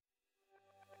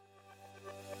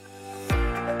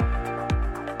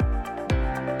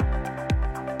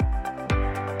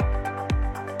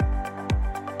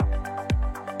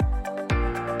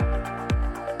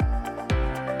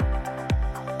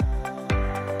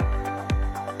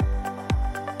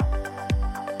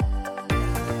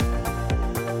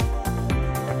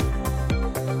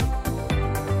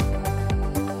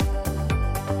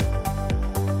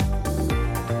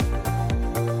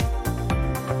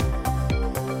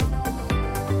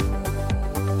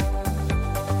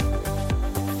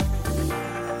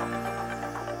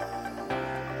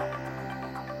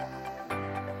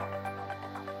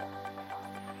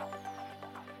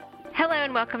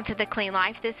welcome to The Clean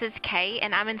Life. This is Kay,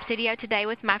 and I'm in studio today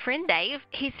with my friend Dave.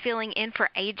 He's filling in for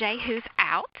AJ, who's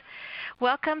out.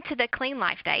 Welcome to The Clean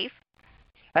Life, Dave.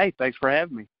 Hey, thanks for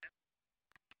having me.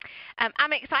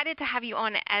 I'm excited to have you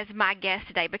on as my guest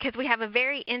today because we have a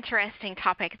very interesting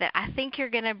topic that I think you're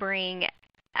going to bring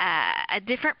a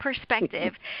different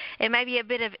perspective and maybe a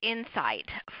bit of insight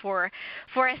for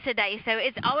us today. So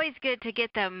it's always good to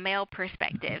get the male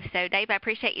perspective. So, Dave, I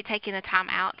appreciate you taking the time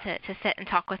out to sit and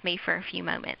talk with me for a few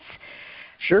moments.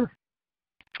 Sure.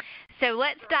 So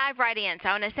let's dive right in. So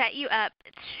I want to set you up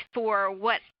for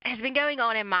what has been going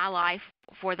on in my life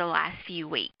for the last few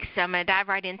weeks. So I'm going to dive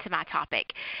right into my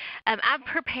topic. I'm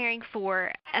preparing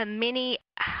for a mini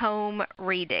home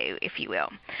redo, if you will.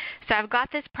 So I've got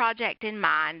this project in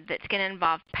mind that's going to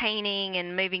involve painting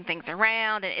and moving things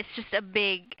around, and it's just a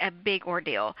big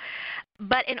ordeal.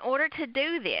 But in order to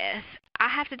do this, I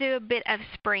have to do a bit of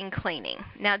spring cleaning.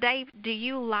 Now, Dave, do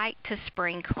you like to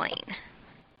spring clean?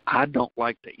 I don't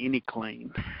like to any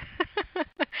clean.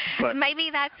 But maybe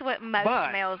that's what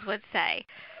most males would say.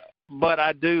 But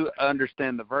I do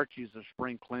understand the virtues of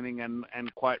spring cleaning,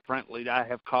 and quite frankly, I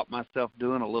have caught myself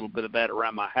doing a little bit of that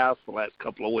around my house the last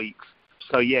couple of weeks.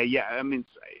 So, yeah. I mean,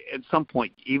 at some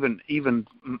point, even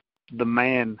the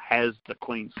man has to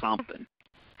clean something.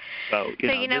 So,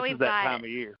 you know this is that time of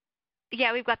year.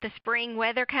 Yeah, we've got the spring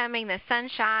weather coming, the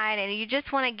sunshine, and you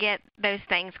just want to get those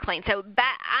things clean. So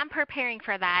I'm preparing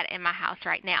for that in my house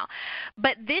right now.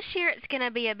 But this year it's going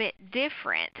to be a bit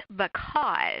different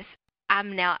because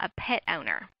I'm now a pet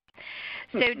owner.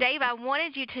 So, Dave, I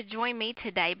wanted you to join me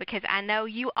today because I know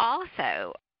you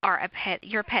also are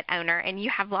you're a pet owner, and you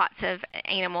have lots of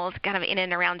animals kind of in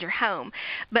and around your home.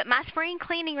 But my spring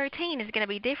cleaning routine is going to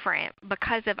be different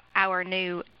because of our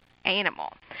new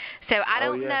animal. So I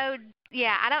don't know.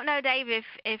 Yeah, I don't know, Dave,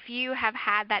 if you have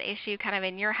had that issue kind of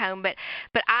in your home, but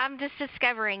I'm just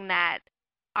discovering that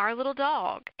our little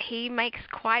dog, he makes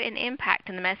quite an impact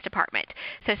in the mess department.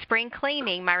 So spring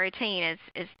cleaning, my routine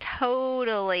is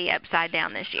totally upside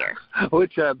down this year.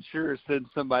 Which I'm sure sends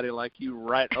somebody like you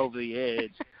right over the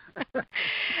edge.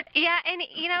 Yeah, and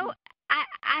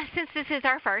I since this is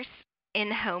our first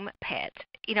in-home pet,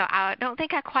 I don't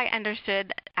think I quite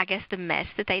understood, I guess, the mess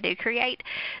that they do create.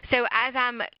 So as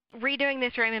I'm redoing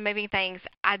this room and moving things,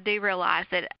 I do realize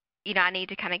that, I need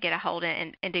to kind of get a hold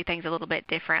and do things a little bit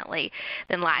differently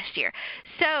than last year.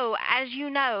 So as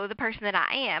you know, the person that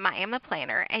I am the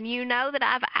planner, and you know that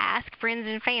I've asked friends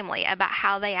and family about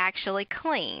how they actually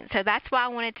clean. So that's why I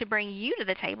wanted to bring you to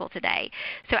the table today.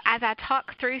 So as I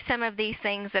talk through some of these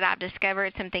things that I've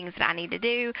discovered, some things that I need to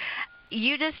do,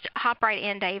 you just hop right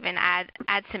in, Dave, and add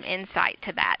some insight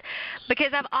to that.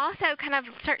 Because I've also kind of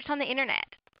searched on the internet,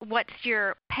 what's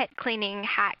your pet cleaning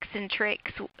hacks and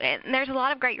tricks, and there's a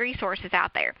lot of great resources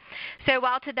out there. So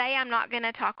while today I'm not going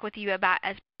to talk with you about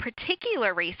a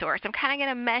particular resource, I'm kind of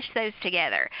going to mesh those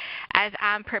together as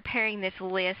I'm preparing this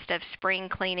list of spring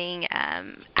cleaning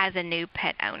as a new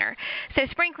pet owner. So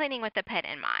spring cleaning with the pet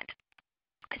in mind.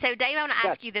 So Dave, I want to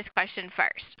ask you this question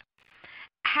first.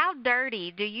 How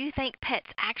dirty do you think pets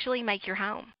actually make your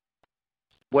home?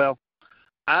 Well,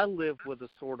 I live with a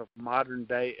sort of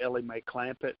modern-day Ellie Mae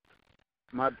Clampett.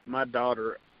 My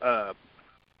daughter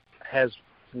has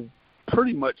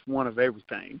pretty much one of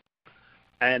everything.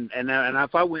 And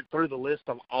if I went through the list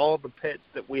of all the pets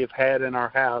that we have had in our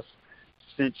house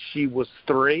since she was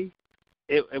 3,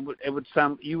 it would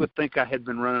sound, you would think I had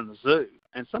been running a zoo.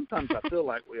 And sometimes I feel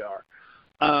like we are.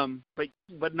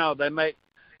 But no, they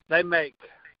make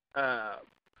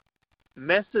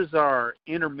messes are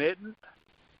intermittent,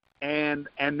 and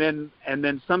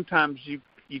then sometimes you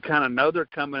kind of know they're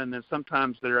coming, and then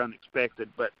sometimes they're unexpected.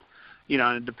 But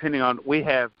and depending on, we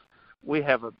have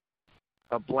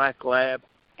a black lab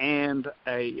and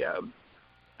a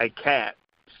cat,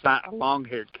 a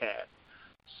long-haired cat.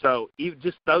 So even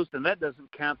just those, and that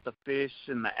doesn't count the fish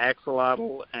and the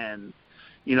axolotl and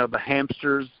the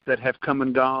hamsters that have come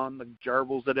and gone, the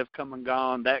gerbils that have come and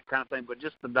gone, that kind of thing. But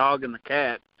just the dog and the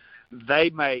cat,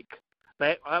 they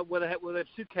have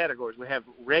 2 categories. We have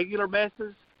regular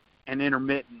messes and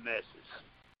intermittent messes.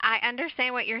 I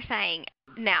understand what you're saying.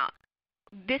 Now,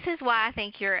 this is why I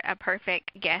think you're a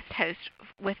perfect guest host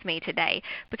with me today,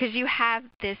 because you have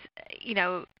this,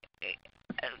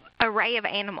 array of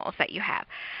animals that you have.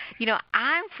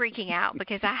 I'm freaking out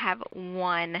because I have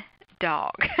one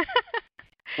dog.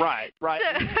 Right.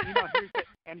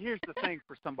 Here's the thing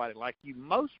for somebody like you.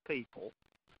 Most people,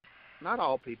 not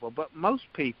all people, but most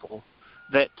people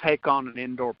that take on an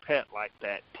indoor pet like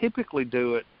that typically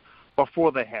do it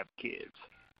before they have kids.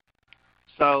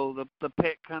 So the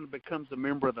pet kind of becomes a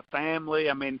member of the family.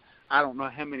 I mean, I don't know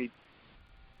how many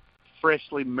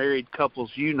freshly married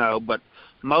couples you know, but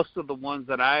most of the ones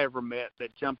that I ever met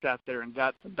that jumped out there and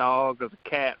got the dog or the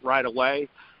cat right away,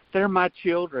 they're my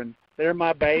children. They're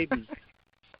my babies.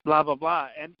 Blah blah blah,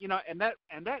 and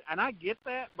I get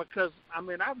that because I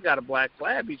mean I've got a black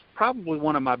lab. He's probably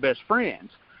one of my best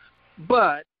friends,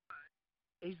 but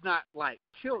he's not like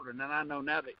children. And I know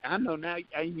now.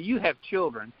 You have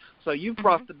children, so you've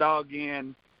brought the dog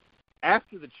in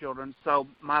after the children. So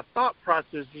my thought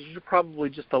process is you're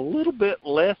probably just a little bit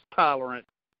less tolerant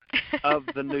of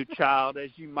the new child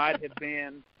as you might have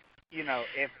been,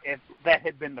 if that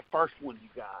had been the first one you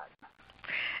got.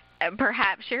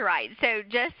 Perhaps you're right. So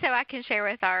just so I can share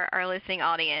with our listening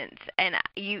audience, and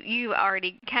you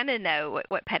already kind of know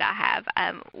what pet I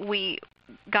have. We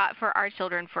got for our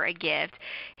children for a gift.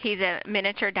 He's a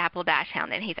miniature dapple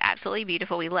dachshund, and he's absolutely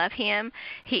beautiful. We love him.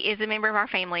 He is a member of our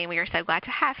family, and we are so glad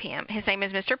to have him. His name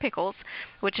is Mr. Pickles,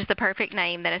 which is the perfect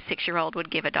name that a 6-year-old would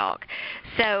give a dog.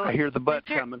 So I hear the butt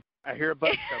coming. I hear a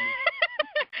butt coming.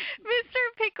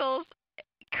 Mr. Pickles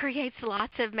creates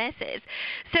lots of messes.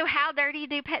 So how dirty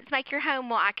do pets make your home?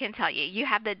 Well, I can tell you. You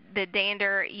have the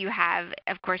dander. You have,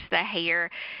 of course, the hair.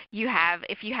 You have,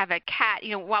 if you have a cat,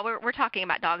 while we're talking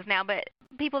about dogs now, but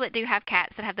people that do have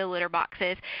cats that have the litter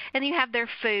boxes, and you have their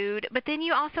food, but then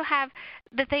you also have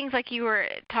the things like you were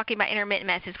talking about, intermittent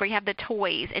messes, where you have the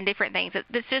toys and different things.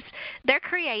 It's just, they're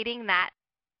creating that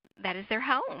is their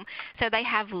home. So they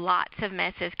have lots of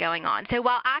messes going on. So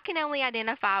while I can only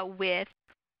identify with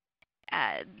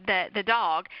the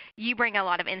dog, you bring a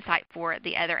lot of insight for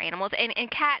the other animals.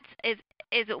 And cats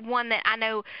is one that I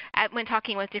know when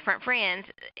talking with different friends,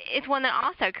 it's one that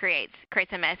also creates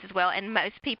a mess as well, and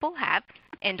most people have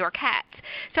indoor cats.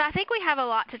 So I think we have a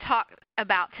lot to talk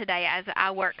about today as I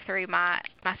work through my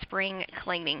spring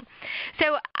cleaning.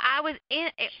 So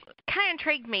it kind of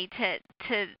intrigued me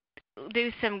to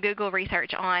do some Google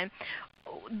research on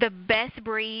the best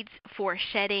breeds for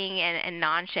shedding and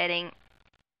non-shedding.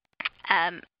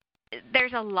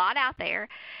 There's a lot out there.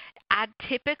 I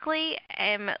typically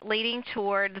am leading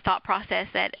toward the thought process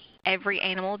that every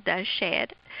animal does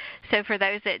shed. So for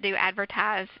those that do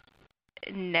advertise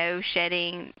no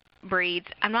shedding breeds,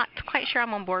 I'm not quite sure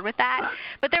I'm on board with that.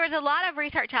 But there was a lot of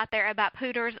research out there about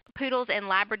poodles and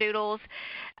labradoodles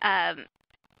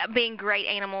being great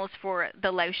animals for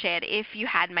the low shed if you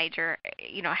had major,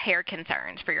 hair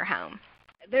concerns for your home.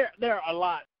 There are a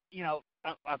lot,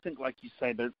 I think, like you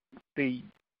say,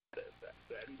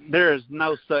 there is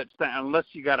no such thing unless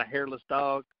you got a hairless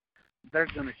dog. They're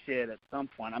going to shed at some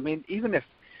point. I mean, even if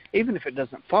it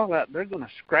doesn't fall out, they're going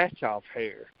to scratch off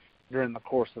hair during the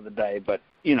course of the day. But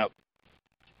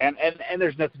and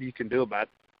there's nothing you can do about it.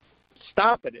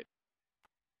 Stop it.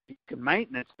 You can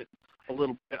maintenance it a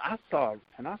little bit. I saw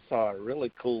a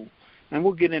really cool, and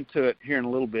we'll get into it here in a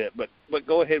little bit. But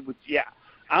go ahead with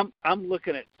I'm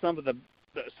looking at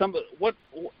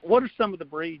what are some of the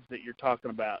breeds that you're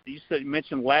talking about? You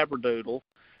mentioned Labradoodle,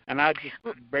 and I just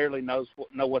barely know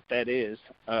what that is.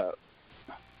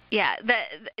 Yeah,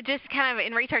 just kind of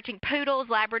in researching, poodles,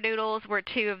 labradoodles were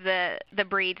two of the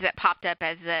breeds that popped up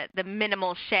as the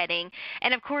minimal shedding.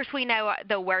 And of course, we know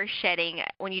the worst shedding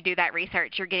when you do that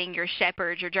research. You're getting your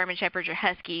shepherds, your German shepherds, your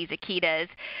huskies, Akitas,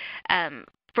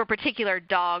 for particular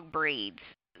dog breeds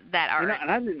that are.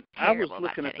 And I was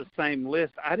looking at the same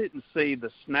list. I didn't see the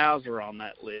Schnauzer on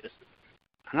that list.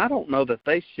 And I don't know that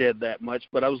they shed that much,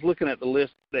 but I was looking at the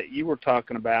list that you were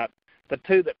talking about. The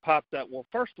two that popped up, well,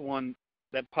 first one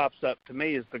that pops up to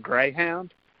me is the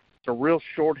Greyhound. It's a real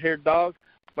short-haired dog,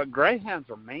 but Greyhounds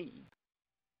are mean.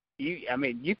 You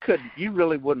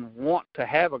really wouldn't want to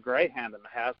have a Greyhound in the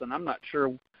house, and I'm not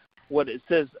sure what it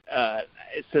says.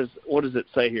 What does it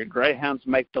say here? Greyhounds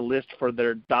make the list for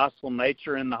their docile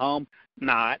nature in the home.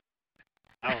 Not.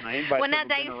 I don't know. Anybody well, now,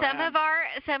 Dave,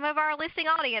 some of our listening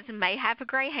audience may have a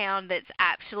Greyhound that's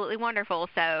absolutely wonderful.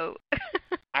 So.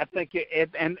 I think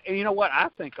and you know what? I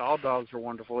think all dogs are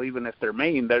wonderful, even if they're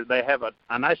mean. They have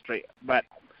a nice trait. But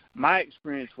my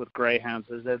experience with Greyhounds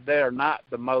is that they are not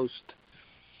the most.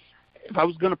 If I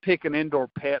was going to pick an indoor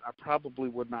pet, I probably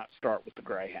would not start with the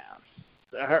Greyhound.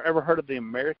 Ever heard of the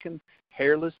American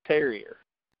Hairless Terrier?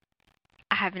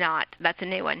 I have not. That's a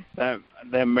new one.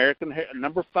 The American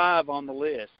number 5 on the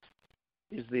list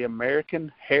is the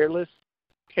American Hairless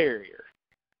Terrier.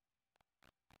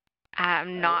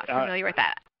 I'm not familiar with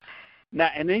that. Now,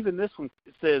 and even this one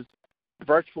says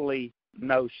virtually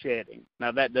no shedding.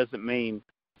 Now, that doesn't mean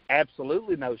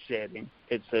absolutely no shedding.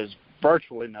 It says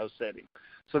virtually no shedding.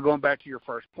 So going back to your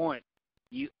first point,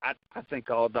 I think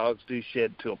all dogs do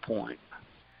shed to a point.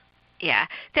 Yeah.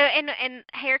 So, and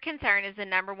hair concern is the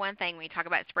number one thing when you talk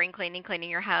about spring cleaning,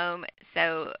 cleaning your home.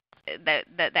 So,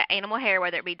 the animal hair,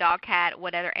 whether it be dog, cat,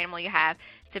 what other animal you have,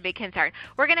 it's a big concern.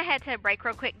 We're going to head to a break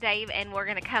real quick, Dave, and we're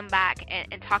going to come back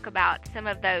and talk about some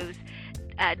of those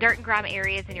dirt and grime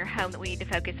areas in your home that we need to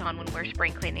focus on when we're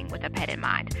spring cleaning with a pet in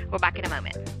mind. We're back in a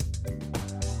moment.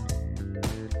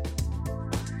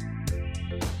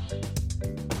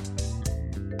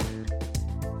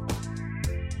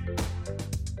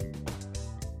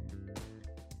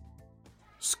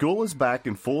 School is back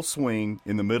in full swing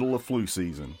in the middle of flu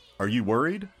season. Are you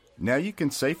worried? Now you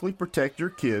can safely protect your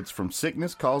kids from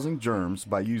sickness-causing germs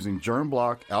by using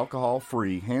GermBlock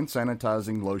alcohol-free hand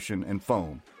sanitizing lotion and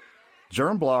foam.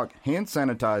 GermBlock hand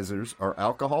sanitizers are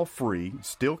alcohol-free,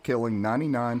 still killing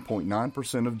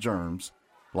 99.9% of germs,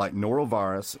 like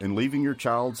norovirus, and leaving your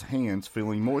child's hands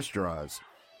feeling moisturized,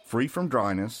 free from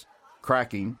dryness,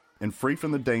 cracking, and free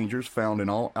from the dangers found in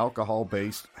all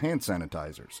alcohol-based hand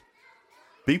sanitizers.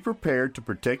 Be prepared to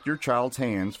protect your child's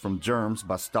hands from germs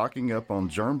by stocking up on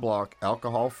GermBlock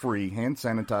alcohol-free hand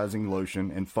sanitizing lotion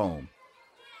and foam.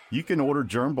 You can order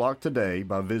GermBlock today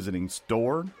by visiting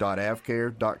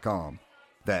store.avcare.com.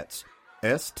 That's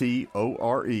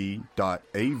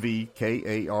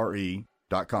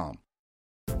store.avkare.com.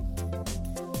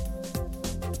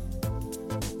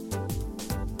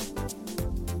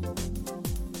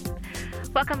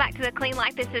 Welcome back to The Clean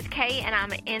Life. This is Kay, and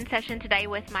I'm in session today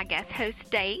with my guest host,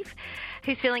 Dave,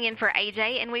 who's filling in for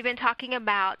AJ, and we've been talking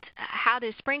about how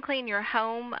to spring clean your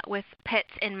home with pets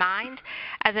in mind.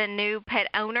 As a new pet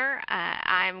owner,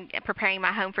 I'm preparing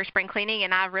my home for spring cleaning,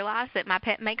 and I realized that my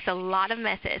pet makes a lot of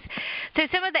messes. So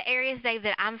some of the areas, Dave,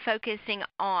 that I'm focusing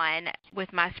on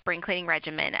with my spring cleaning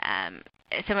regimen,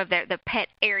 some of the pet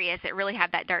areas that really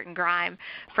have that dirt and grime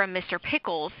from Mr.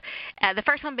 Pickles, the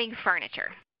first one being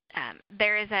furniture.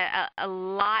 There is a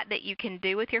lot that you can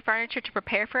do with your furniture to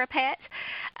prepare for a pet.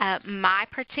 My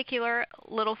particular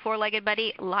little four-legged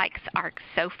buddy likes our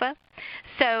sofa,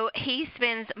 so he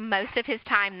spends most of his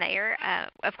time there.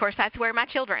 Of course, that's where my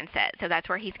children sit, so that's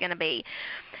where he's going to be.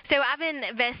 So I've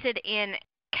invested in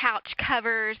couch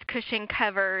covers, cushion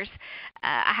covers.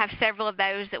 I have several of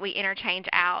those that we interchange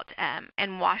out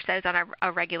and wash those on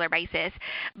a regular basis,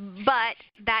 but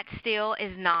that still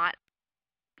is not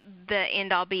the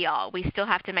end-all be-all. We still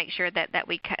have to make sure that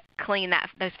we clean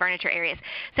those furniture areas.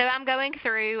 So I'm going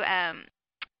through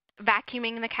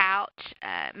vacuuming the couch,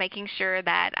 making sure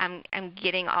that I'm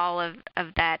getting all of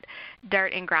that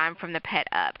dirt and grime from the pet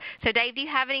up. So, Dave, do you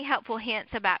have any helpful hints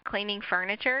about cleaning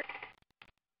furniture?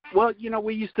 Well,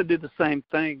 we used to do the same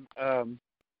thing and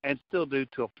still do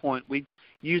to a point. We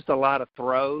used a lot of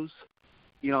throws,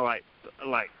 like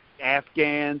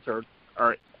Afghans or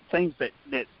things that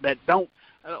don't.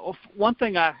 One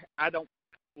thing I don't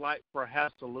like for a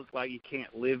house to look like you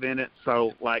can't live in it.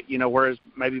 So, whereas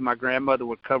maybe my grandmother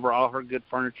would cover all her good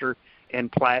furniture in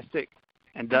plastic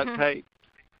and duct tape,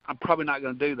 I'm probably not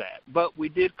going to do that. But we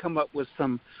did come up with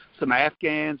some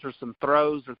Afghans or some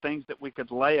throws or things that we could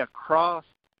lay across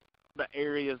the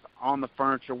areas on the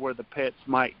furniture where the pets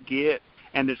might get.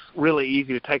 And it's really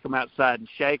easy to take them outside and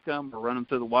shake them or run them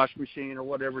through the washing machine or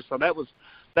whatever. So that was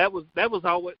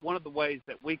always one of the ways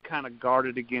that we kind of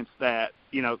guarded against that,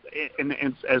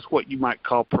 and as what you might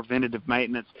call preventative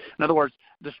maintenance. In other words,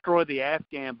 destroy the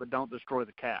Afghan, but don't destroy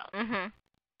the cow. Mm-hmm.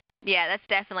 Yeah, that's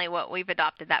definitely what we've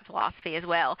adopted, that philosophy as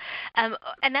well.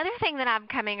 Another thing that I'm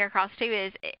coming across, too,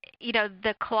 is,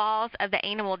 the claws of the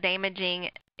animal damaging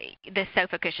the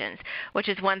sofa cushions, which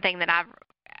is one thing that I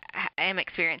am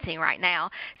experiencing right now.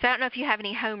 So I don't know if you have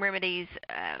any home remedies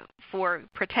for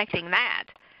protecting that.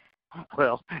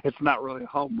 Well, it's not really a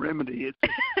home remedy. It's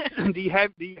do you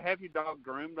have your dog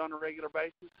groomed on a regular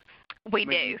basis? We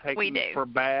do. For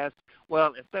baths.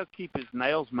 Well, if they'll keep his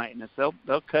nails maintenance,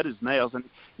 they'll cut his nails, and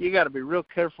you got to be real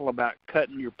careful about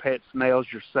cutting your pet's nails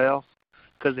yourself,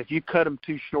 because if you cut them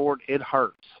too short, it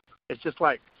hurts. It's just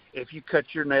like if you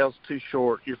cut your nails too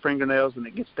short, your fingernails, and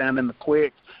it gets down in the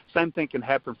quick. Same thing can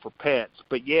happen for pets.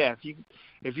 But yeah,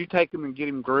 if you take them and get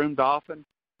him groomed often,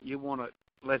 you want to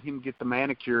let him get the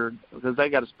manicured, because they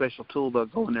got a special tool they'll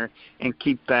go in there and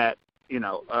keep that.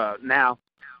 Now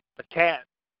the cat,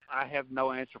 I have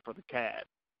no answer for the cat,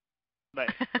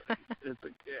 but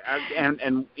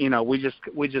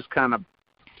we just kind of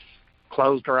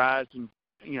closed our eyes and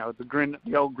the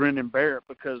old grin and bear it,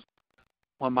 because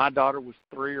when my daughter was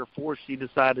 3 or 4, she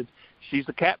decided she's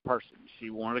a cat person. She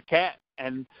wanted a cat,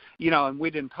 and and we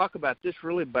didn't talk about this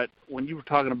really, but when you were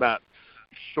talking about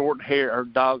short hair or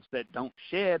dogs that don't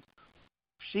shed,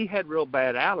 she had real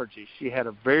bad allergies. She had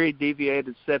a very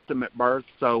deviated septum at birth,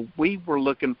 so we were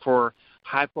looking for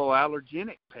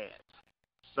hypoallergenic pets.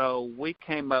 So we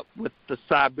came up with the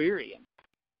Siberian,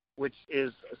 which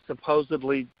is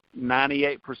supposedly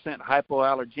 98%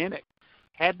 hypoallergenic.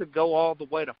 Had to go all the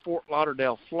way to Fort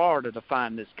Lauderdale, Florida to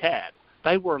find this cat.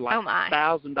 They were like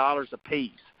 $1,000 a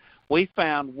piece. We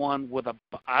found one with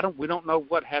we don't know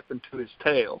what happened to his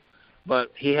tail,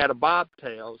 but he had a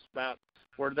bobtail. It's about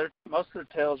where most of their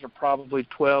tails are probably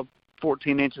 12,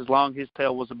 14 inches long. His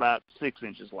tail was about 6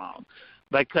 inches long.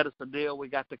 They cut us a deal. We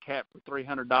got the cat for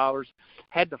 $300.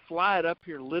 Had to fly it up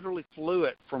here, literally flew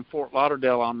it from Fort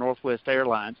Lauderdale on Northwest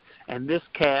Airlines. And this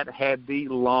cat had the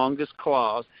longest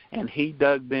claws, and he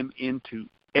dug them into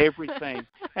everything.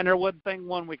 And there wasn't thing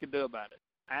one we could do about it.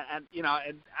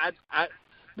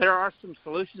 There are some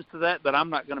solutions to that I'm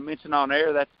not going to mention on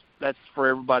air. That's for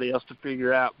everybody else to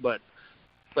figure out. But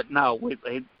no,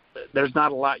 there's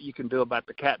not a lot you can do about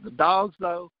the cat. The dogs,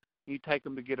 though, you take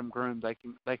them to get them groomed,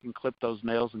 they can clip those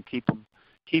nails and keep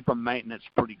them maintenance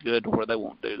pretty good to where they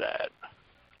won't do that.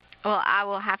 Well, I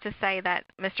will have to say that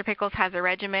Mr. Pickles has a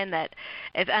regimen that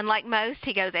is unlike most.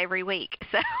 He goes every week.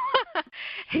 So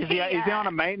is he on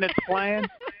a maintenance plan?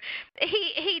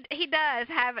 He does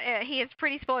have. He is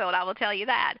pretty spoiled, I will tell you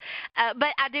that. But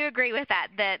I do agree with that.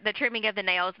 The trimming of the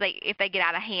nails, if they get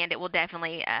out of hand, it will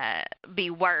definitely be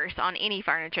worse on any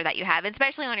furniture that you have,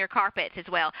 especially on your carpets as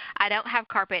well. I don't have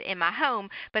carpet in my home,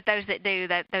 but those that do,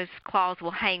 those claws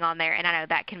will hang on there, and I know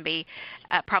that can be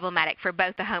problematic for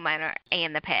both the homeowner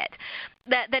and the pet.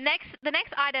 The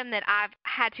next item that I've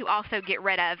had to also get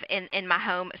rid of in my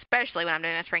home, especially when I'm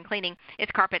doing a spring cleaning, is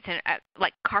carpets and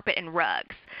like carpet and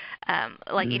rugs,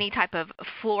 any type of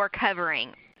floor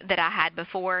covering that I had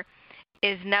before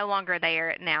is no longer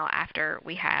there now after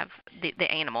we have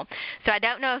the animal. So I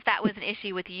don't know if that was an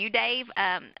issue with you, Dave,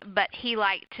 but he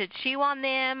liked to chew on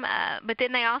them, but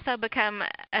then they also become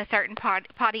a certain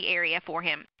potty area for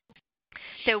him.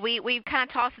 So we've kind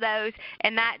of tossed those,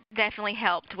 and that definitely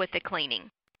helped with the cleaning.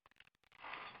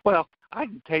 Well, I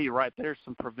can tell you right there's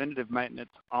some preventative maintenance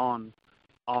on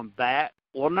that.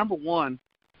 Well, number one,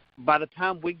 by the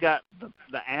time we got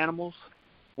the animals,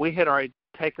 we had already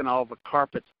taken all the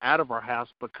carpets out of our house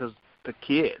because the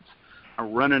kids are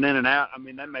running in and out. I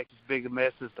mean, they make as big a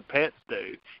mess as the pets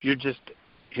do. You're just,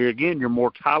 here again, you're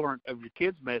more tolerant of your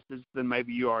kids' messes than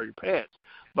maybe you are your pets.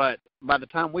 But by the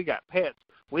time we got pets,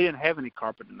 we didn't have any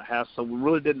carpet in the house, so we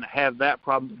really didn't have that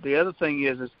problem. The other thing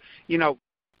is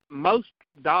most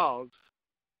dogs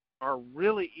are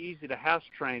really easy to house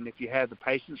train if you have the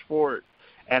patience for it.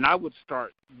 And I would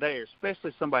start there,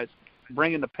 especially somebody's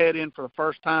bringing the pet in for the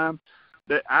first time.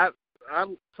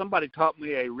 Somebody taught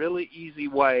me a really easy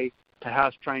way to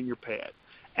house train your pet,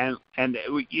 and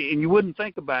you wouldn't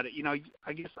think about it.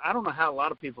 I guess I don't know how a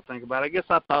lot of people think about it. I guess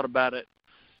I thought about it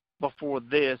before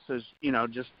this as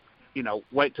just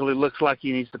wait till he looks like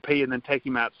he needs to pee and then take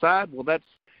him outside. Well, that's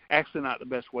actually not the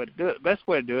best way to do it. The best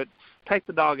way to do it, take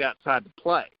the dog outside to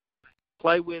play.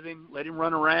 Play with him, let him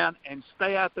run around, and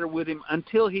stay out there with him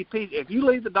until he pees. If you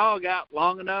leave the dog out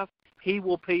long enough, he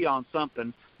will pee on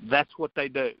something. That's what they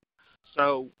do.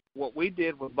 So what we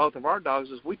did with both of our dogs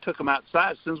is we took them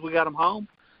outside as soon as we got them home,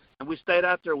 and we stayed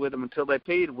out there with them until they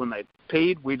peed. When they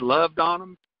peed, we loved on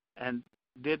them and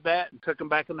did that and took them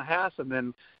back in the house, and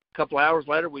then a couple hours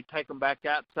later, we take them back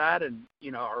outside and,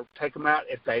 or take them out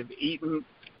if they've eaten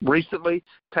recently,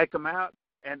 take them out.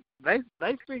 And they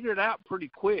figure it out pretty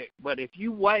quick. But if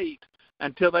you wait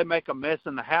until they make a mess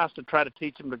in the house to try to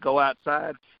teach them to go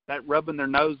outside, that rubbing their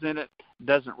nose in it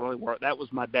doesn't really work. That was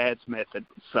my dad's method,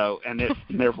 and it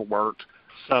never worked.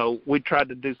 So we tried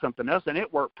to do something else, and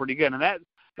it worked pretty good. And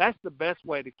that's the best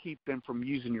way to keep them from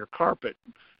using your carpet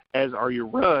or your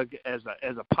rug as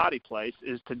a potty place,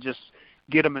 is to just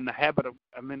get them in the habit of,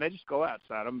 they just go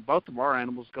outside. Both of our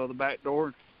animals go to the back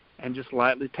door and just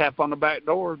lightly tap on the back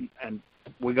door, and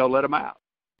we go let them out.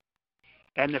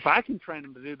 And if I can train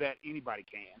them to do that, anybody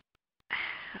can.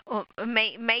 Well,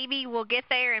 maybe we'll get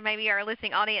there, and maybe our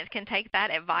listening audience can take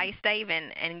that advice, Dave,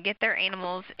 and get their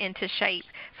animals into shape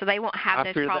so they won't have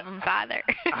those problems either.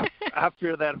 I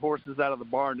fear that horse is out of the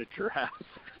barn at your house.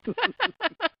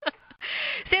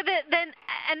 So the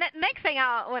next thing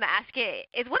I want to ask you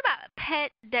is, what about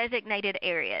pet designated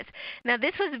areas? Now,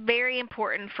 this was very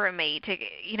important for me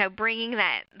to, bringing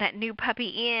that new puppy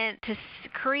in to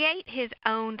create his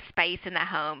own space in the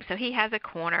home. So he has a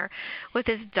corner with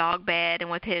his dog bed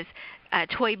and with his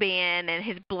toy bin and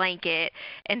his blanket,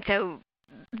 and so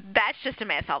that's just a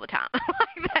mess all the time.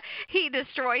 He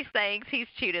destroys things. He's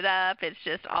chewed it up. It's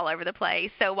just all over the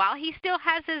place. So while he still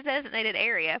has his designated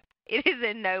area, it is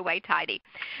in no way tidy.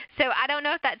 So I don't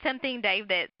know if that's something, Dave,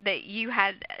 that you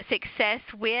had success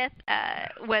with,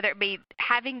 whether it be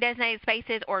having designated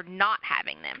spaces or not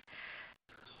having them.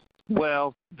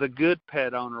 Well, the good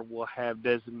pet owner will have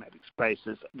designated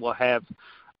spaces. Will have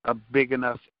a big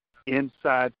enough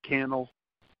inside kennel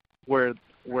where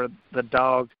the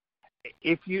dog.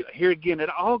 If you here again, it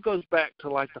all goes back to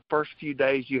like the first few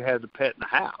days you have the pet in the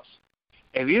house.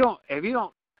 If you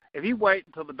wait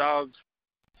until the dog's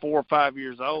 4 or 5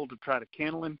 years old to try to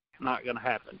kennel him, not going to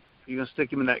happen. You're going to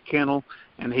stick him in that kennel,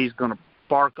 and he's going to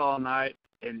bark all night.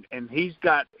 And he's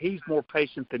more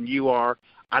patient than you are.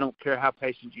 I don't care how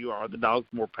patient you are. The dog's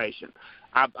more patient.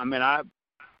 I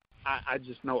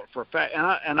just know it for a fact.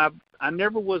 And I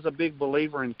never was a big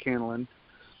believer in kenneling,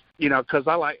 because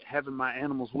I like having my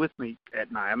animals with me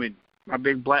at night. I mean, my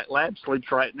big black lab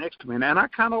sleeps right next to me, and I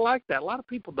kind of like that. A lot of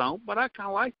people don't, but I kind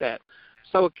of like that.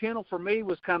 So a kennel for me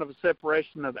was kind of a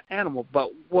separation of the animal.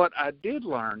 But what I did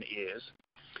learn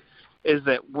is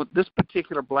that with this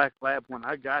particular black lab, when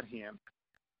I got him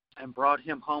and brought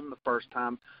him home the first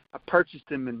time, I purchased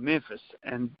him in Memphis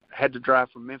and had to drive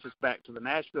from Memphis back to the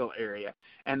Nashville area.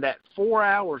 And that 4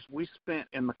 hours we spent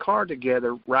in the car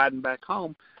together riding back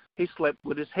home, he slept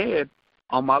with his head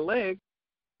on my leg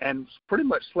and pretty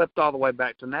much slept all the way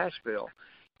back to Nashville.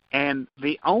 And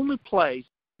the only place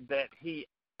that he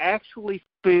actually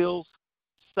feels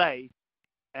safe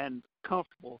and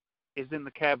comfortable is in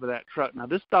the cab of that truck. Now,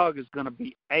 this dog is going to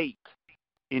be 8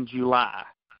 in July.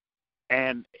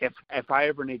 And if I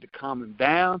ever need to calm him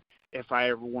down, if I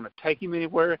ever want to take him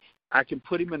anywhere, I can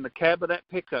put him in the cab of that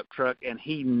pickup truck, and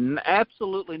he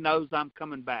absolutely knows I'm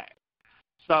coming back.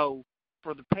 So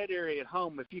for the pet area at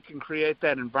home, if you can create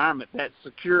that environment that's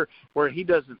secure where he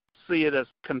doesn't see it as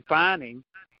confining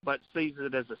but sees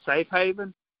it as a safe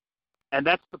haven, and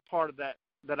that's the part of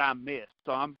that I missed.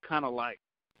 So I'm kind of like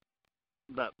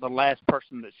the last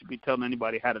person that should be telling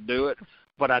anybody how to do it,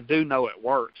 but I do know it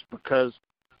works because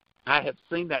I have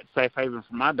seen that safe haven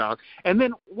for my dog. And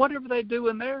then whatever they do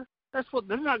in there,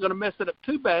 they're not going to mess it up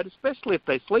too bad, especially if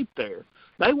they sleep there.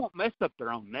 They won't mess up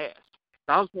their own nest.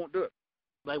 Dogs won't do it.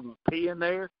 They won't pee in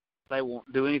there. They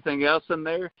won't do anything else in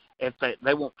there. If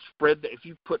they won't spread if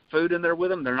you put food in there with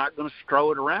them, they're not going to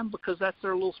strew it around because that's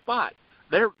their little spot.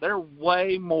 They're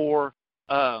way more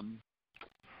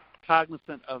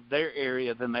cognizant of their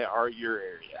area than they are your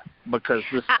area because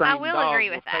the same I will dog agree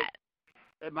with that.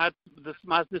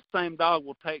 This same dog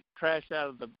will take trash out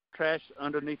of the trash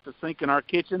underneath the sink in our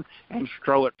kitchen and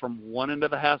throw it from one end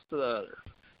of the house to the other,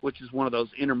 which is one of those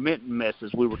intermittent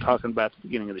messes we were talking about at the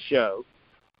beginning of the show.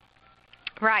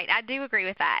 Right, I do agree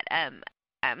with that.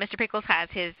 Mr. Pickles has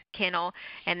his kennel,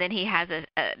 and then he has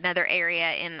another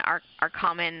area in our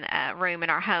common room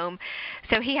in our home.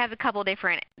 So he has a couple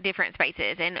different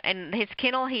spaces. And his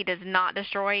kennel he does not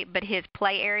destroy, but his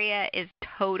play area is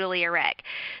totally a wreck.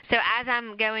 So as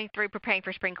I'm going through preparing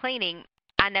for spring cleaning,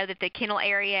 I know that the kennel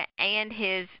area and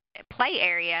his play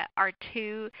area are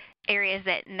two areas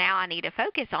that now I need to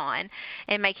focus on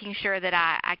and making sure that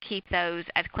I keep those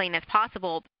as clean as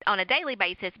possible on a daily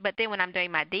basis, but then when I'm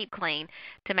doing my deep clean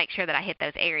to make sure that I hit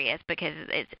those areas because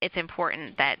it's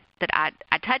important that I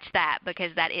touch that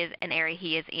because that is an area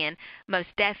he is in most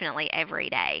definitely every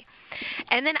day.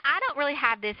 And then I don't really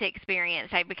have this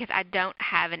experience because I don't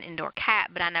have an indoor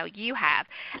cat, but I know you have.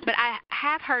 But I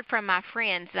have heard from my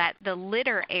friends that the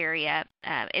litter area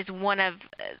is one of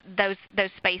those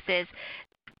spaces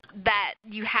that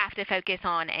you have to focus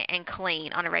on and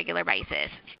clean on a regular basis.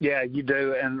 Yeah, you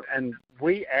do, and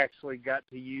we actually got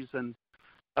to using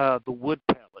the wood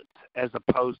pellets as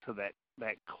opposed to that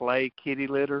clay kitty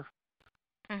litter.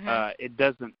 Mm-hmm. It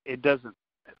doesn't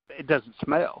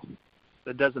smell.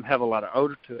 It doesn't have a lot of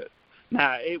odor to it.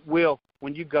 Now it will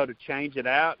when you go to change it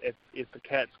out. If the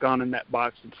cat's gone in that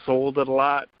box and soiled it a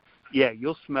lot, yeah,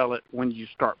 you'll smell it when you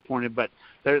start pointing. But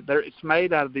it's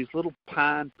made out of these little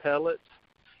pine pellets.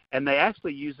 And they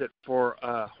actually use it for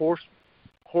horse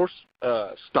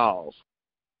stalls.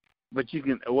 But you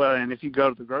can and if you go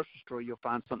to the grocery store, you'll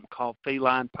find something called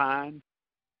feline pine,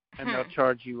 and they'll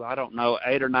charge you $8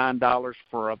 or $9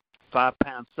 for a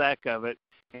 5-pound sack of it.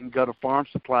 And go to farm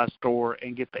supply store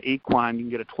and get the equine. You can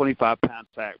get a 25-pound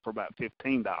sack for about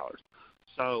 $15.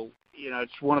 So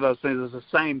it's one of those things. It's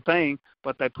the same thing,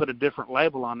 but they put a different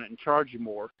label on it and charge you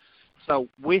more. So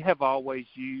we have always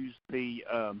used the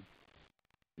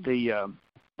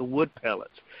wood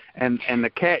pellets, and the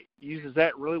cat uses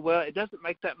that really well. It doesn't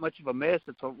make that much of a mess.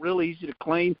 It's real easy to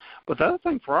clean. But the other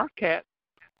thing for our cat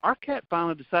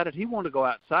finally decided he wanted to go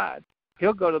outside. He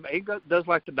does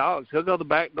like the dogs. He'll go to the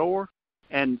back door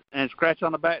and scratch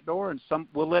on the back door, and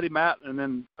we'll let him out, and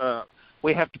then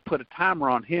we have to put a timer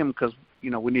on him because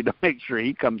we need to make sure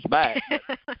he comes back.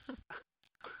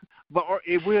 But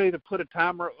if we either put a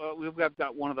timer, we've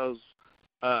got one of those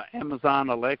Amazon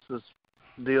Alexa's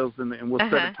deals, and we'll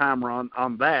set a timer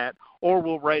on that, or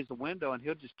we'll raise the window and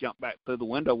he'll just jump back through the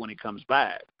window when he comes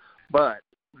back. But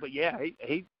yeah,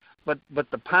 but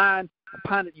the pine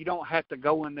that you don't have to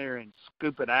go in there and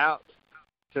scoop it out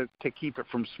to keep it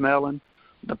from smelling.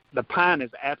 The pine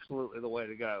is absolutely the way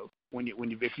to go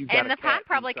if you've got and a the pine cat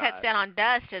probably inside. cuts down on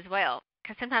dust as well,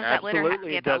 because sometimes Absolutely, that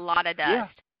litter gets a lot of dust. Yeah,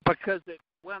 because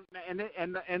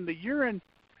and the urine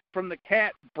from the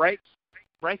cat breaks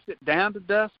it down to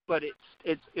dust, but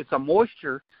it's a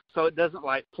moisture, so it doesn't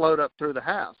like float up through the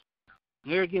house.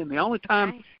 Here again, the only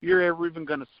time you're ever even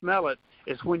going to smell it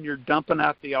is when you're dumping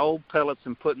out the old pellets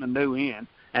and putting the new in,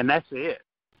 and that's it.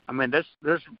 I mean,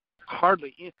 there's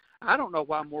hardly any. I don't know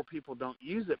why more people don't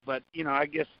use it, but I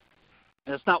guess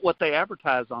it's not what they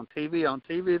advertise on TV. On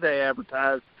TV, they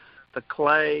advertise the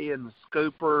clay and the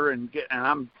scooper, and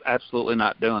I'm absolutely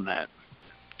not doing that.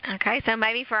 Okay, so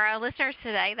maybe for our listeners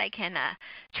today, they can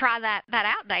try that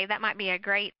out, Dave. That might be a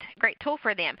great tool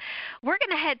for them. We're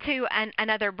going to head to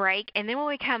another break, and then when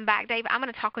we come back, Dave, I'm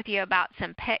going to talk with you about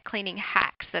some pet cleaning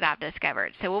hacks that I've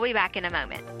discovered. So we'll be back in a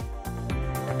moment.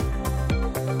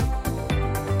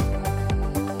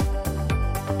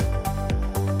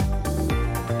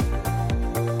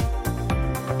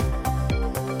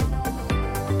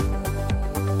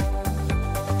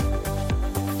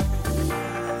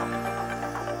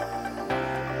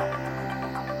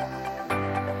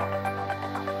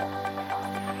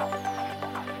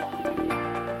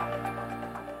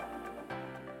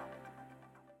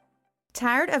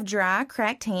 Tired of dry,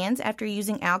 cracked hands after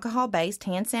using alcohol-based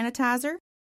hand sanitizer?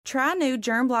 Try new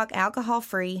GermBlock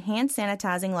alcohol-free hand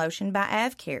sanitizing lotion by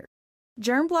AvCare.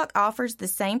 GermBlock offers the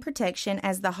same protection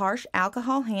as the harsh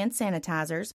alcohol hand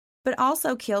sanitizers, but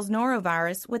also kills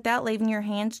norovirus without leaving your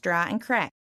hands dry and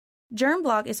cracked.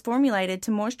 GermBlock is formulated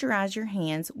to moisturize your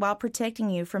hands while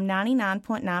protecting you from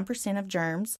 99.9% of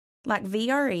germs like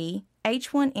VRE,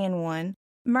 H1N1,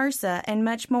 MRSA, and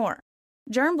much more.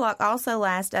 GermBlock also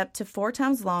lasts up to 4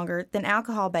 times longer than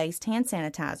alcohol-based hand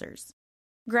sanitizers.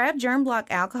 Grab GermBlock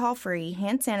alcohol-free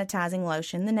hand sanitizing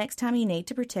lotion the next time you need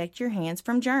to protect your hands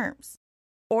from germs.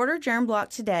 Order GermBlock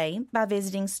today by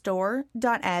visiting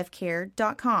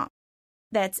store.avcare.com.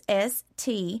 That's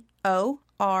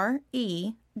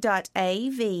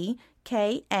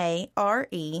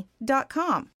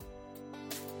store.avcare.com.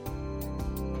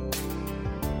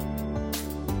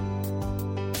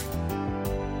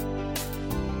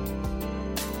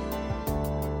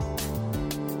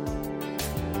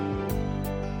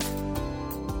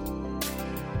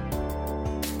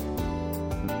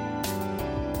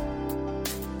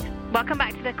 Welcome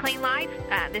back to The Clean Life.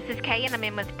 This is Kay, and I'm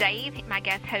in with Dave, my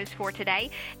guest host for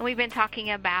today. And we've been talking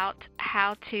about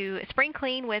how to spring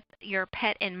clean with your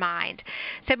pet in mind.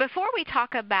 So before we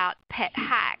talk about pet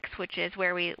hacks, which is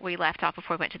where we left off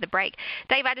before we went to the break,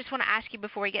 Dave, I just want to ask you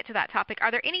before we get to that topic,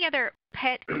 are there any other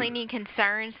pet cleaning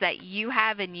concerns that you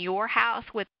have in your house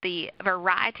with the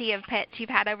variety of pets you've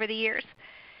had over the years?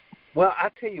 Well, I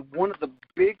tell you, one of the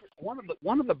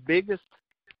biggest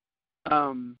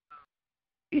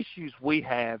issues we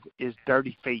have is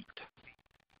dirty feet,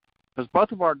 because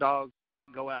both of our dogs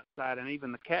go outside, and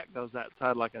even the cat goes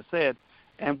outside, like I said,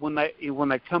 and when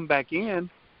they come back in,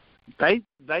 they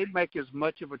make as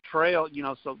much of a trail,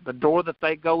 so the door that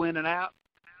they go in and out,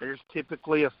 there's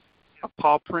typically a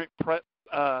paw print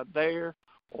there,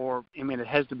 or it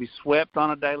has to be swept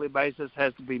on a daily basis,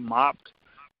 has to be mopped,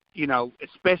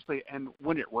 especially, and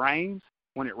when it rains,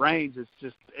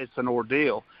 it's an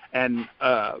ordeal. And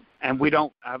we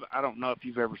don't, I don't know if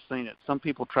you've ever seen it. Some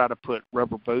people try to put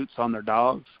rubber boots on their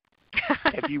dogs.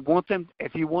 If you want them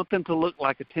to look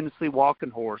like a Tennessee walking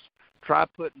horse, try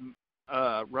putting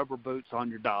rubber boots on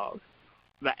your dog.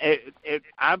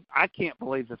 I can't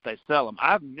believe that they sell them.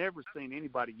 I've never seen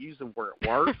anybody use them where it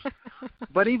works.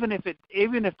 But even if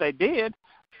they did,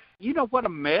 you know what a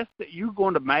mess that you're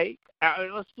going to make?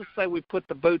 Let's just say we put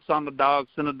the boots on the dog,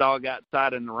 send a dog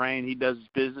outside in the rain, he does his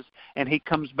business, and he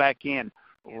comes back in.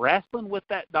 Wrestling with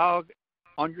that dog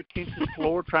on your kitchen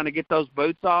floor trying to get those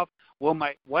boots off will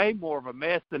make way more of a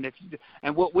mess than if you do.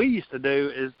 And what we used to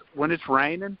do is when it's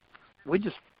raining, we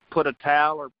just put a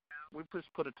towel at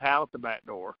the back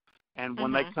door. And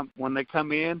when they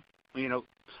come in,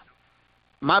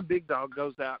 my big dog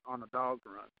goes out on a dog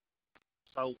run.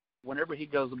 So whenever he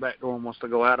goes to the back door and wants to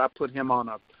go out, I put him on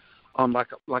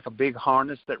like a big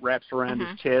harness that wraps around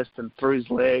his chest and through his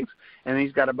legs, and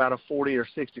he's got about a 40 or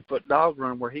 60-foot dog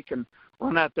run where he can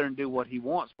run out there and do what he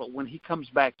wants. But when he comes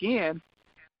back in,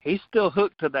 he's still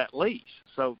hooked to that leash.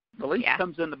 So the leash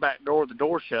comes in the back door, the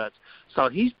door shuts. So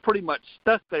he's pretty much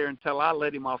stuck there until I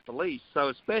let him off the leash. So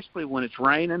especially when it's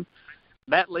raining,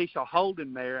 that leash will hold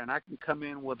him there, and I can come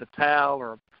in with a towel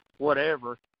or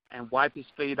whatever and wipe his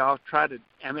feet off,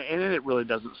 and it really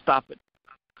doesn't stop it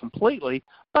completely,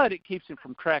 but it keeps him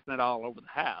from tracking it all over the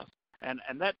house. And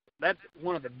that's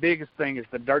one of the biggest things is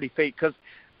the dirty feet, because,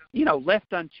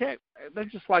 left unchecked, they're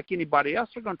just like anybody else.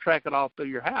 They're going to track it all through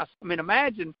your house. I mean,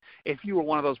 imagine if you were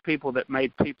one of those people that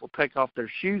made people take off their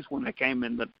shoes when they came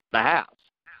in the house.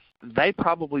 They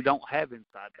probably don't have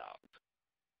inside dogs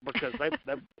because they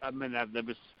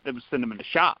would send them in the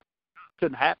shop.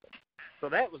 Couldn't happen. So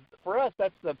that was, for us,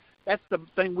 that's the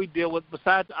thing we deal with,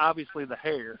 besides obviously the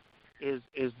hair, is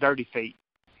dirty feet.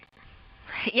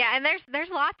 Yeah, and there's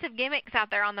lots of gimmicks out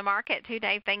there on the market too,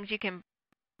 Dave. Things you can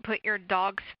put your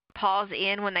dog's paws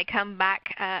in when they come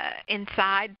back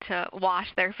inside to wash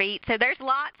their feet. So there's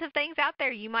lots of things out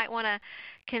there. You might want to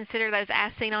consider those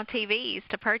as seen on TVs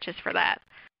to purchase for that.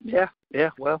 Yeah.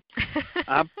 Well,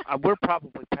 we're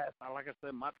probably past. Like I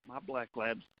said, my black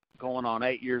lab's going on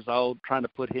 8 years old. Trying to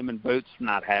put him in boots,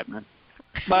 not happening.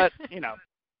 But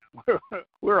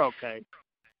we're okay.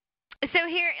 So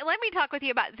here, let me talk with you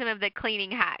about some of the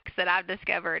cleaning hacks that I've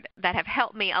discovered that have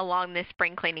helped me along this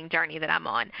spring cleaning journey that I'm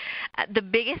on. The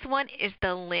biggest one is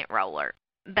the lint roller.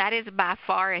 That is by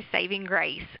far a saving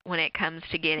grace when it comes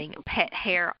to getting pet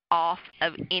hair off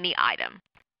of any item.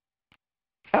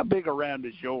 How big around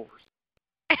is yours?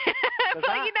 Well,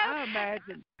 I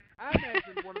imagine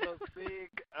one of those big,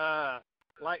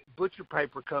 like butcher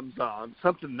paper comes on,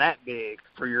 something that big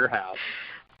for your house.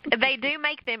 They do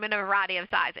make them in a variety of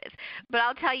sizes, but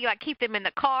I'll tell you, I keep them in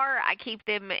the car, I keep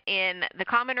them in the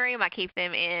common room, I keep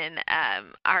them in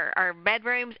our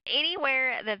bedrooms,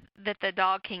 anywhere that the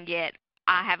dog can get.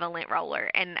 I have a lint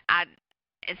roller, and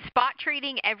spot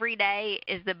treating every day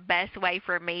is the best way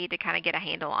for me to kind of get a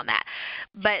handle on that.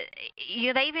 But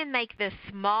they even make the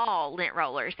small lint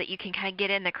rollers that you can kind of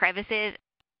get in the crevices.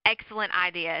 Excellent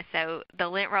idea. So the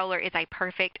lint roller is a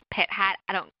perfect pet hack.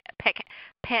 I don't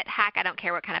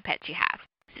care what kind of pets you have.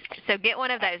 So get one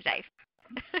of those, Dave.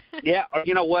 Yeah, or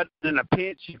you know what? In a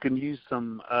pinch, you can use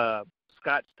some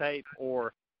Scotch tape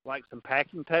or like some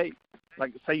packing tape.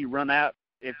 Like say you run out,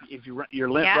 if your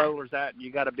lint roller's out and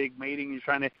you got a big meeting,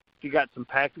 if you got some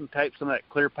packing tape, some of that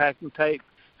clear packing tape,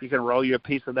 you can roll you a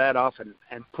piece of that off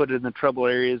and put it in the trouble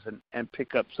areas and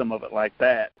pick up some of it like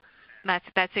that.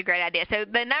 That's a great idea. So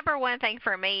the number one thing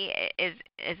for me is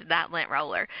that lint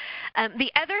roller.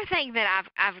 The other thing that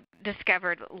I've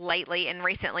discovered lately and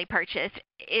recently purchased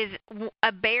is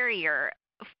a barrier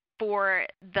for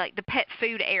the pet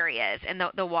food areas and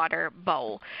the water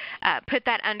bowl. Put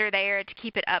that under there to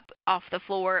keep it up off the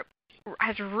floor.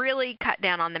 Has really cut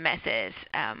down on the messes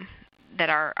that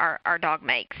our dog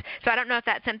makes. So I don't know if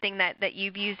that's something that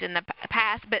you've used in the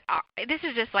past, but this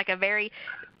is just like a very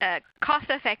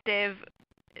cost-effective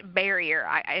barrier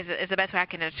is the best way I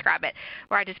can describe it,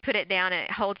 where I just put it down and it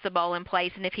holds the bowl in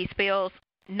place, and if he spills,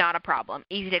 not a problem.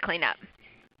 Easy to clean up.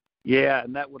 Yeah,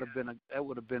 and that would have been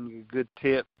a good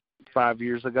tip 5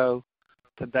 years ago.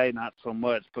 Today, not so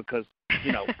much because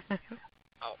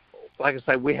like I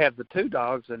say, we have the two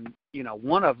dogs, and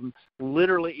one of them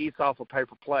literally eats off a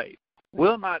paper plate.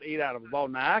 Will not eat out of a bowl.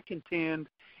 Now I contend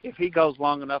if he goes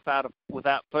long enough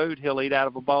without food, he'll eat out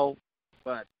of a bowl.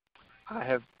 But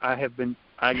I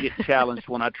get challenged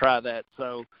when I try that.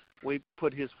 So we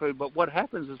put his food. But what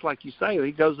happens is, like you say,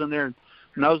 he goes in there and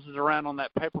noses around on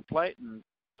that paper plate, and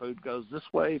food goes this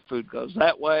way, food goes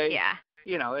that way. Yeah.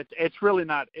 It's really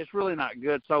not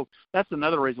good. So that's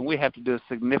another reason we have to do a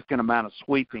significant amount of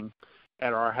sweeping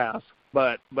at our house.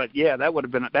 But yeah, that would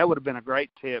have been a great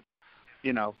tip,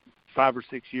 5 or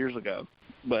 6 years ago.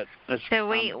 But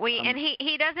so and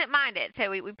he doesn't mind it. So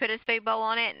we put his food bowl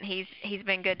on it, and he's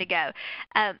been good to go.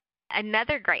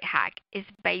 Another great hack is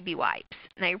baby wipes.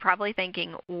 Now you're probably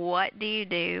thinking, what do you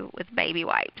do with baby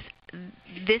wipes?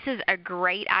 This is a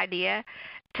great idea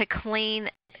to clean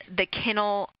the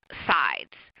kennel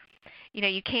sides.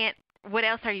 You can't. What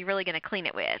else are you really going to clean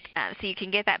it with? So you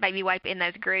can get that baby wipe in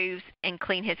those grooves and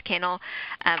clean his kennel.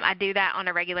 I do that on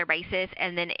a regular basis.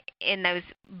 And then in those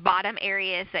bottom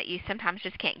areas that you sometimes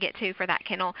just can't get to for that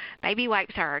kennel, baby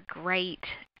wipes are a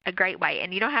great way.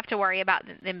 And you don't have to worry about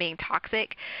them being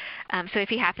toxic. So if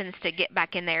he happens to get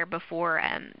back in there before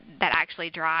that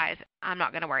actually dries, I'm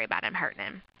not going to worry about him hurting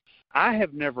him. I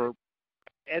have never,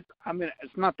 it's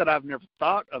not that I've never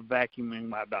thought of vacuuming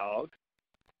my dog.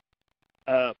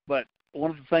 But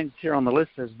one of the things here on the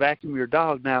list says vacuum your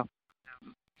dog. Now,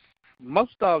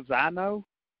 most dogs I know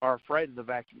are afraid of the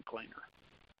vacuum cleaner.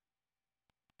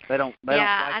 They don't like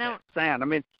that sound. I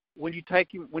mean, when you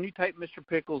take Mr.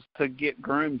 Pickles to get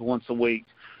groomed once a week,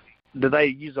 do they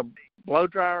use a blow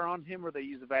dryer on him or they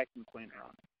use a vacuum cleaner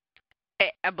on him?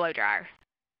 A blow dryer.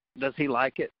 Does he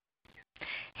like it?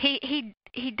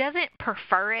 He doesn't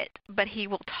prefer it, but he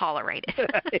will tolerate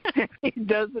it. He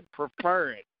doesn't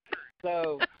prefer it.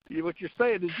 So what you're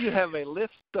saying is you have a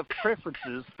list of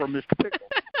preferences for Mr. Pickles.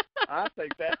 I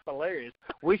think that's hilarious.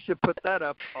 We should put that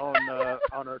up on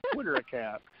our Twitter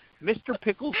account. Mr.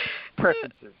 Pickles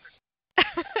preferences.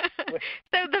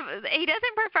 So he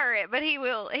doesn't prefer it, but he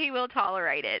will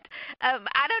tolerate it.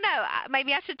 I don't know.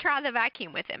 Maybe I should try the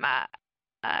vacuum with him.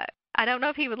 I don't know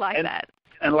if he would like that.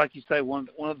 And like you say, one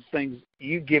of the things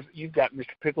you've got Mr.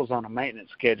 Pickles on a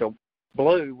maintenance schedule.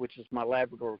 Blue, which is my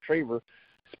Labrador Retriever,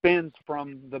 spends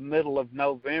from the middle of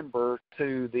November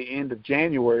to the end of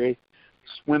January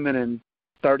swimming in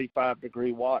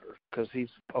 35-degree water because he's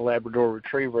a Labrador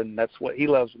Retriever, and that's what he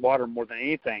loves, water more than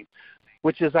anything,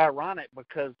 which is ironic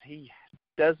because he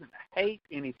doesn't hate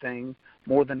anything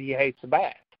more than he hates a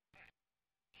bath.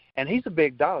 And he's a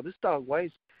big dog. This dog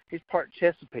he's part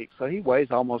Chesapeake, so he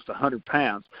weighs almost 100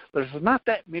 pounds. There's not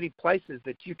that many places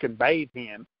that you can bathe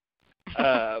him.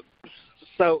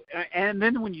 So, and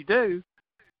then when you do,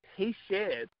 he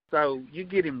sheds. So you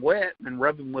get him wet and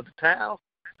rub him with a towel.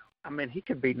 I mean, he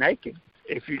could be naked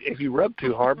if you rub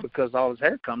too hard because all his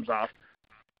hair comes off.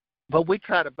 But we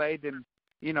try to bathe him,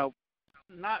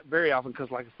 not very often because,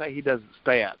 like I say, he doesn't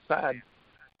stay outside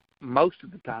most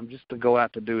of the time just to go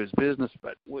out to do his business.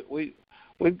 But we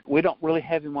don't really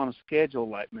have him on a schedule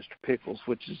like Mr. Pickles,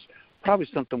 which is probably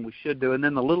something we should do. And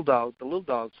then the little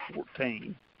dog's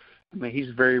 14. I mean, he's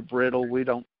very brittle. We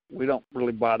don't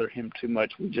really bother him too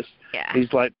much.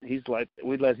 He's like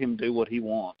we let him do what he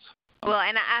wants. Well,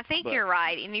 and I think you're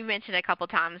right. And you mentioned a couple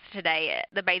times today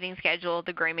the bathing schedule,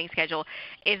 the grooming schedule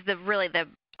is really the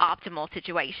optimal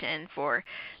situation for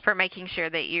making sure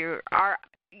that you are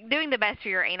doing the best for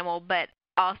your animal, but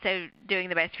also doing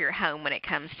the best for your home when it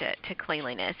comes to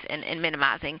cleanliness and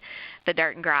minimizing the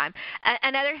dirt and grime.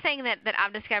 Another thing that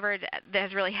I've discovered that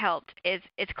has really helped is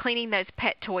cleaning those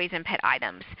pet toys and pet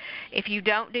items. If you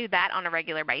don't do that on a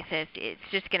regular basis, it's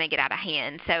just going to get out of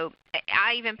hand. So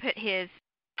I even put his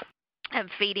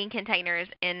feeding containers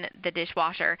in the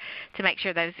dishwasher to make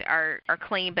sure those are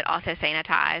clean but also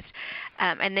sanitized.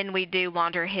 And then we do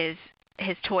launder his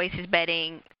toys, his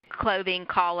bedding, clothing,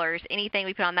 collars, anything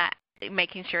we put on that,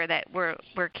 making sure that we're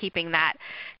keeping that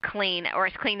clean or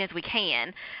as clean as we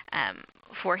can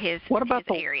for his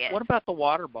area. What about the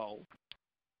water bowl?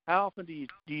 How often do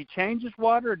you change his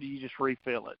water or do you just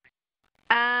refill it?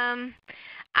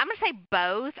 I'm going to say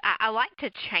both. I like to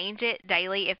change it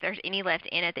daily if there's any left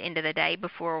in at the end of the day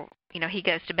before, he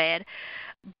goes to bed.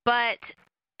 But,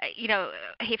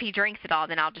 if he drinks it all,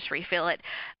 then I'll just refill it.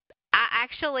 I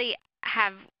actually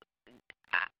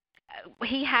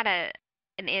he had a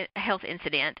health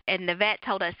incident, and the vet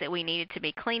told us that we needed to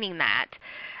be cleaning that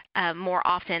more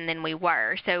often than we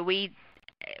were. So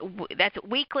that's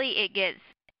weekly. It gets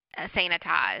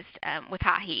sanitized with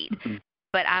high heat. Mm-hmm.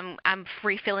 But I'm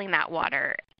refilling that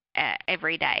water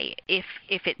every day if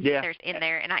there's in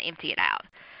there, and I empty it out.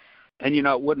 And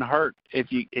it wouldn't hurt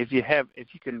if you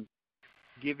can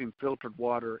give him filtered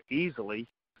water easily.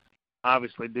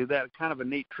 Obviously, do that. Kind of a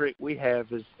neat trick we have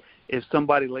is if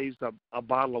somebody leaves a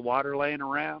bottle of water laying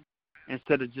around,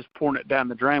 instead of just pouring it down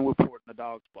the drain, we pour it in the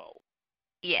dog's bowl.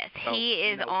 Yes, he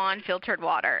is on filtered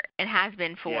water and has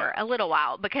been for a little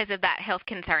while because of that health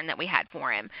concern that we had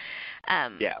for him.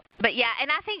 But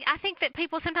and I think that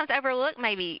people sometimes overlook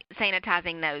maybe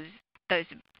sanitizing those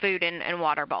food and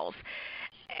water bowls.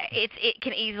 It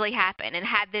can easily happen, and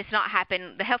had this not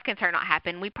happened, the health concern not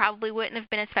happened, we probably wouldn't have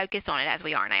been as focused on it as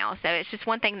we are now. So it's just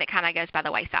one thing that kind of goes by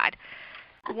the wayside.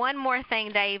 One more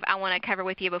thing, Dave, I want to cover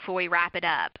with you before we wrap it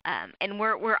up. And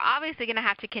we're obviously going to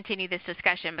have to continue this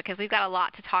discussion because we've got a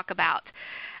lot to talk about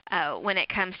when it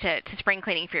comes to spring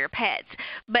cleaning for your pets.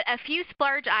 But a few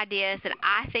splurge ideas that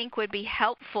I think would be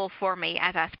helpful for me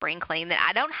as I spring clean, that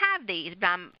I don't have these, but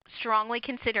I'm strongly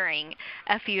considering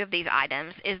a few of these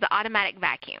items, is the automatic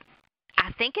vacuum.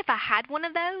 I think if I had one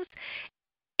of those,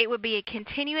 it would be a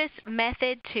continuous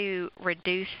method to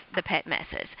reduce the pet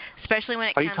messes, especially when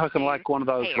it comes to Are you talking like one of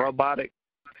those hair. Robotic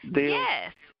deals?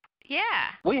 Yes.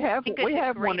 Yeah. We have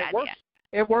one.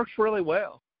 It works really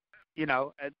well.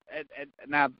 Now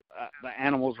the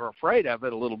animals are afraid of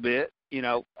it a little bit,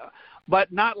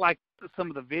 but not like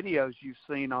some of the videos you've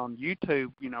seen on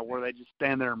YouTube, where they just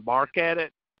stand there and bark at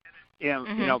it.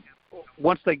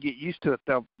 Once they get used to it,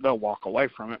 they'll walk away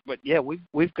from it. But yeah,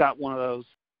 we've got one of those.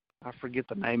 I forget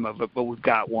the name of it, but we've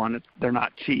got one. They're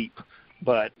not cheap,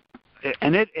 but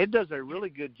it does a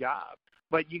really good job.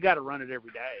 But you got to run it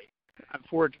every day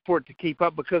for it to keep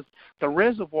up because the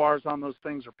reservoirs on those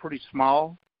things are pretty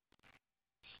small.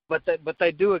 but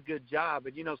they do a good job.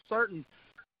 And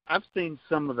I've seen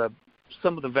some of the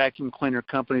vacuum cleaner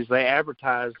companies, they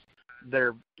advertise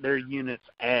their units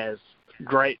as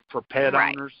great for pet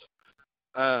owners.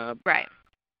 Right.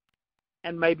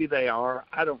 And maybe they are.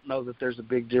 I don't know that there's a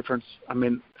big difference. I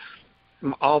mean,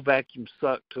 all vacuums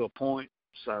suck to a point,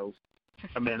 so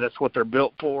I mean that's what they're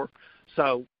built for.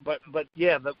 So, but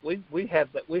yeah, we have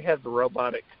the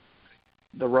robotic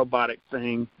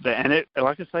thing, and it,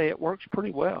 like I say, it works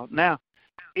pretty well. Now,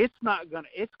 it's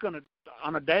gonna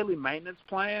on a daily maintenance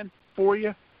plan for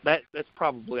you. That's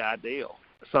probably ideal.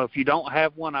 So if you don't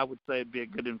have one, I would say it'd be a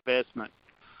good investment.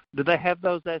 Do they have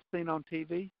those as seen on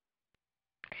TV?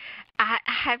 I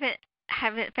haven't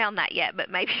found that yet,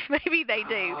 but maybe they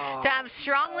do. So I'm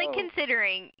strongly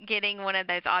considering getting one of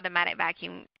those automatic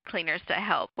vacuum cleaners to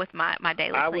help with my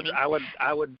daily cleaning.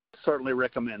 I would certainly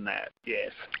recommend that.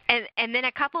 Yes. And then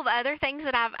a couple of other things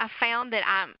that I've found that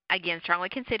I'm again strongly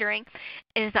considering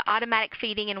is the automatic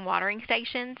feeding and watering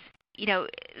stations.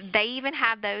 They even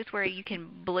have those where you can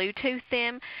Bluetooth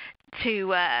them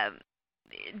to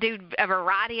do a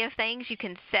variety of things. You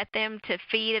can set them to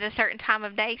feed at a certain time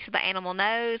of day so the animal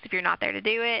knows if you're not there to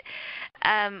do it.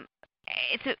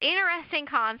 It's an interesting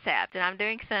concept, and I'm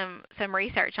doing some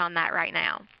research on that right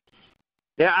now.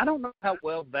 Yeah, I don't know how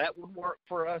well that would work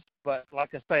for us, but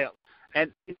like I say,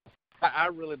 and I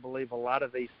really believe a lot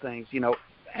of these things,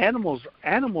 animals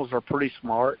are pretty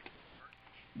smart.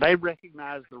 They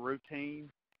recognize the routine,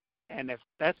 and if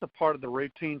that's a part of the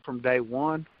routine from day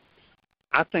one,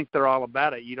 I think they're all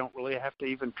about it. You don't really have to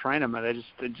even train them, and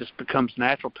it just becomes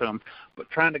natural to them. But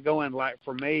trying to go in, like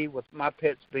for me, with my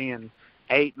pets being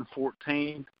 8 and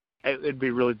 14, it'd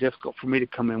be really difficult for me to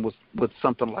come in with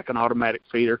something like an automatic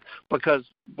feeder, because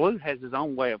Blue has his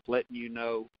own way of letting you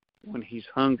know when he's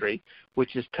hungry,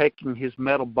 which is taking his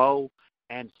metal bowl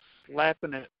and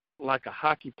slapping it like a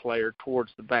hockey player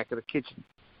towards the back of the kitchen.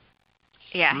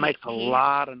 Yeah, it makes a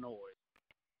lot of noise.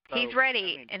 So, he's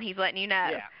ready, and he's letting you know.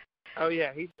 Yeah. Oh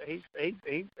yeah, he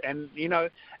and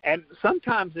and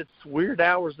sometimes it's weird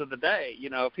hours of the day.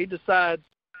 If he decides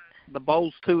the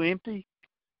bowl's too empty,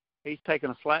 he's taking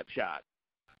a slap shot.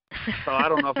 So I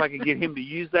don't know if I could get him to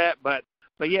use that, but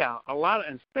yeah, a lot of,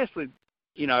 and especially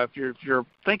if you're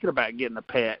thinking about getting a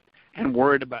pet and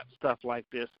worried about stuff like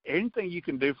this, anything you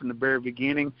can do from the very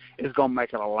beginning is going to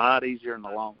make it a lot easier in the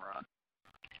long run.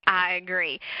 I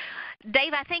agree.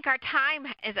 Dave, I think our time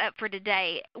is up for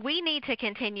today. We need to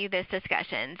continue this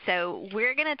discussion. So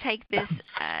we're going to take this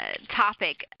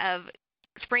topic of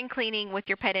spring cleaning with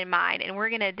your pet in mind, and we're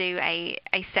going to do a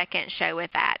second show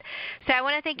with that. So I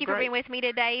want to thank you for being with me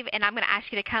today, Dave, and I'm going to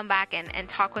ask you to come back and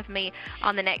talk with me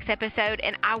on the next episode.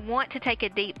 And I want to take a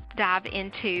deep dive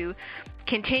into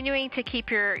continuing to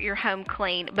keep your home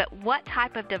clean, but what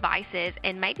type of devices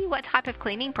and maybe what type of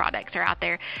cleaning products are out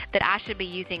there that I should be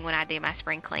using when I do my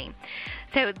spring clean.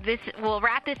 So we'll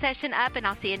wrap this session up, and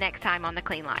I'll see you next time on The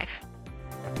Clean Life.